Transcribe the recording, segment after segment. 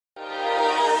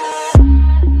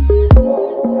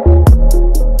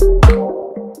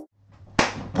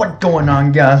What's going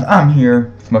on, guys? I'm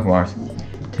here, Smoke Mars.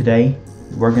 Today,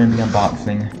 we're gonna be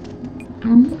unboxing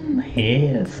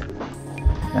his.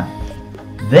 Now,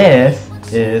 this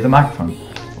is a microphone.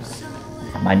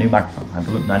 My new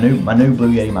microphone. My new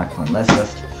Blue Yeti microphone. Let's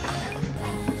just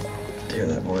tear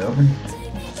that boy open.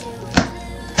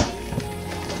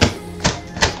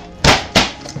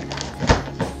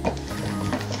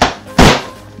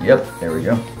 Yep, there we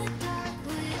go.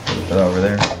 Put that over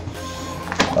there.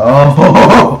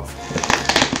 Oh,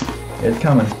 it's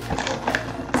coming.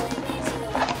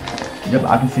 Yep,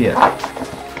 I can see it.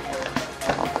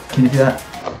 Can you see that?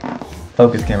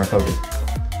 Focus, camera, focus.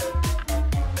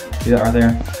 See that right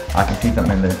there? I can see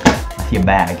something in there. I see a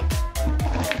bag.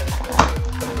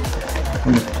 Let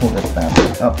me just pull this down.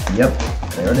 Oh, yep,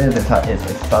 there it is.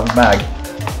 It's inside the bag.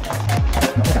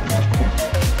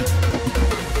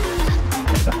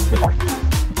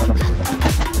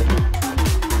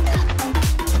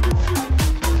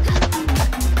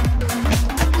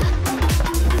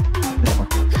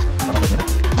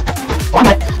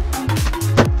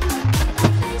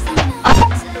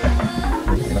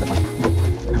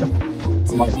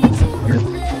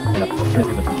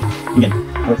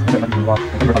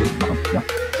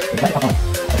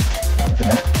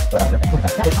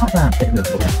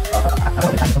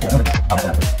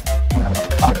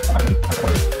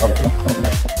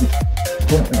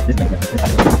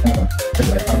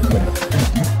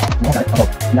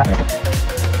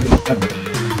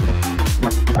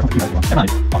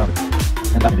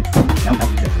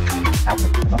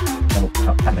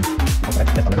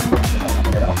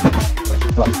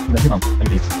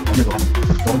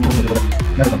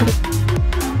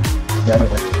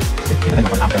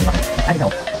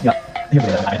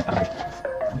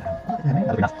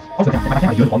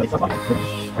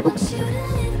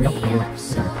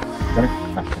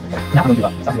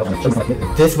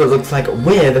 This is what it looks like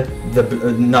with the,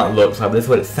 not looks like, but this is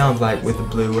what it sounds like with the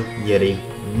Blue Yeti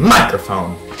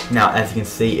microphone. Now, as you can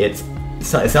see, it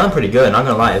sounds pretty good. Not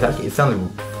gonna lie, it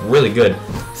sounds really good.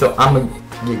 So I'm gonna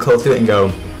get close to it and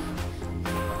go.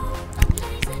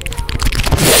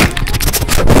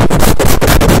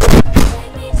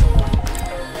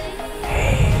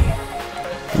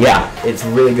 Yeah, it's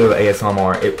really good with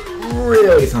ASMR. It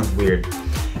really sounds weird.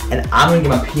 And I'm gonna get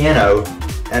my piano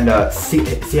and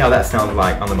see how that sounds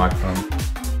like on the microphone.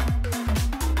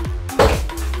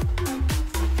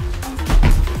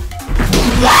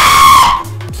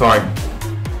 Sorry.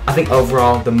 I think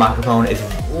overall the microphone is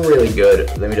really good.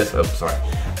 Let me just, sorry.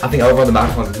 I think overall the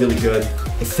microphone is really good.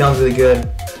 It sounds really good.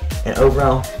 And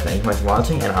overall, thank you so much for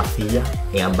watching, and I'll see you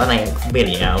in the next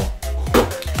video.